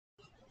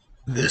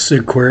This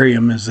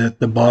aquarium is at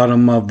the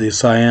bottom of the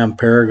Siam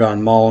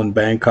Paragon Mall in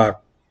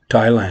Bangkok,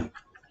 Thailand.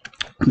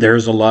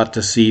 There's a lot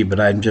to see,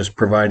 but I'm just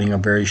providing a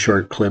very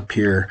short clip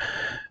here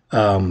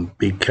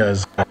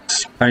because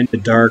it's kind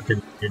of dark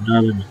and you're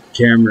not a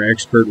camera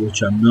expert,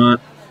 which I'm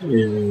not.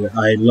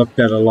 I looked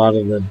at a lot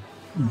of the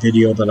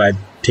video that I've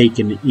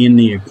taken in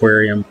the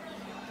aquarium,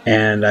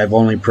 and I've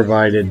only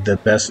provided the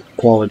best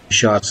quality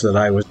shots that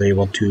I was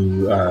able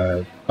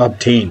to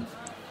obtain.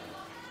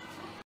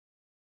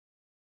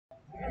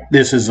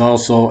 This is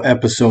also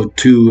episode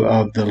 2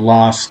 of the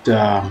Lost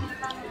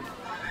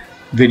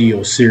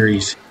video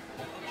series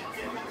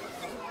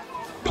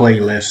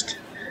playlist.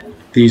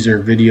 These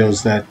are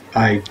videos that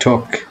I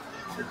took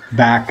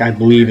back, I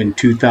believe, in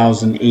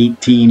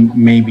 2018.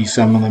 Maybe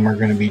some of them are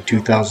going to be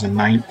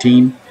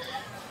 2019,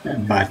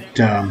 but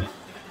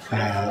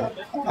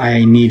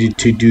I needed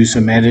to do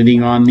some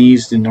editing on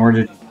these in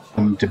order for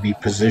them to be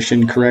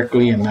positioned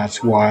correctly, and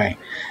that's why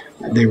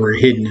they were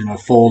hidden in a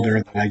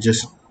folder that I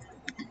just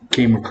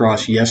came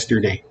across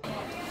yesterday.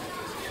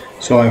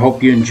 So I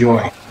hope you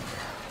enjoy.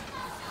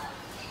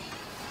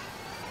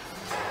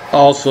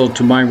 Also,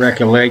 to my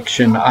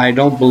recollection, I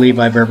don't believe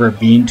I've ever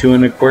been to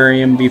an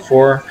aquarium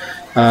before,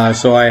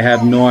 so I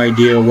have no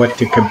idea what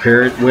to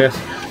compare it with.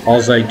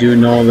 Also, I do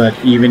know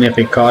that even if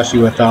it costs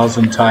you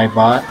 1,000 Thai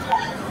baht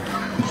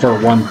for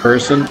one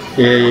person,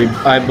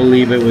 I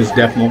believe it was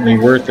definitely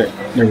worth it.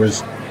 There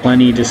was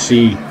plenty to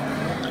see.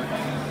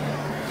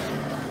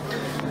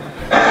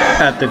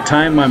 At the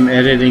time I'm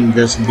editing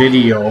this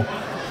video,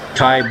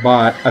 Thai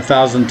baht,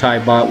 1,000 Thai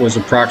baht was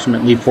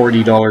approximately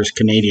 $40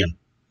 Canadian.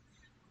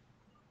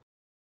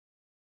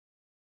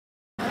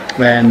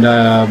 And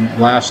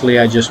lastly,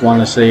 I just want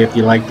to say, if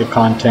you like the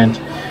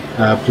content,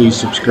 please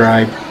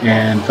subscribe,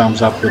 and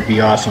thumbs up would be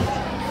awesome.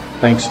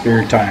 Thanks for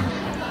your time.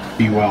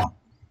 Be well.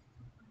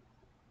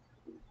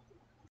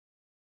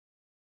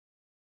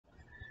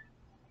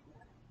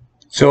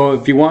 So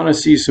if you want to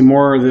see some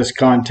more of this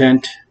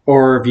content,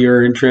 or if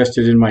you're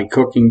interested in my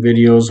cooking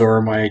videos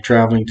or my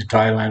traveling to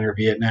Thailand or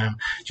Vietnam,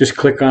 just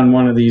click on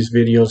one of these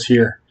videos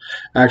here.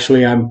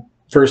 Actually,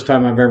 first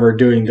time I've ever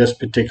doing this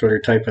particular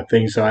type of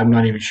thing, so I'm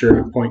not even sure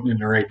I'm pointing in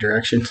the right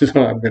direction.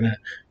 So I'm going to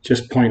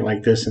just point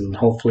like this, and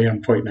hopefully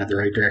I'm pointing at the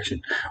right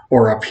direction,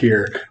 or up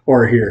here,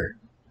 or here.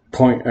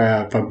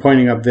 If I'm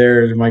pointing up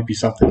there might be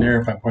something there.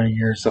 If I'm pointing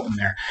here, something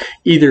there.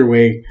 Either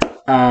way,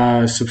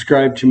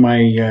 subscribe to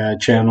my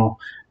channel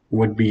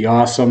would be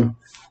awesome.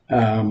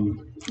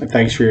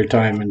 Thanks for your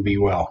time, and be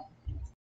well.